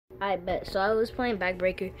I bet. So I was playing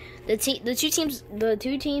Backbreaker. The two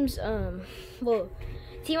teams. Well,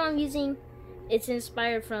 team I'm using, it's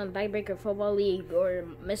inspired from Backbreaker Football League or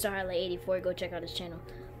Mr. Highlight 84. Go check out his channel.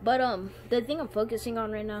 But the thing I'm focusing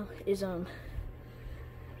on right now is I'm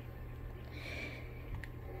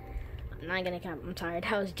not gonna count. I'm tired.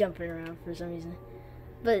 I was jumping around for some reason,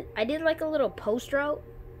 but I did like a little post route.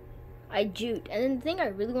 I juked, and then the thing I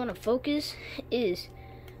really want to focus is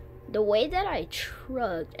the way that I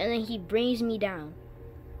shrugged, and then he brings me down,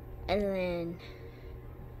 and then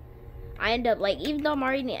I end up, like, even though I'm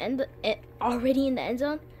already in the end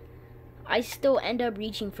zone, I still end up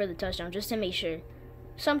reaching for the touchdown just to make sure.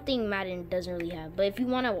 Something Madden doesn't really have. But if you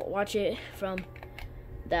want to watch it from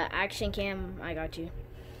the action cam, I got you.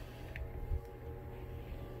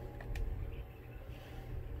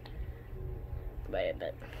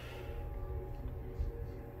 But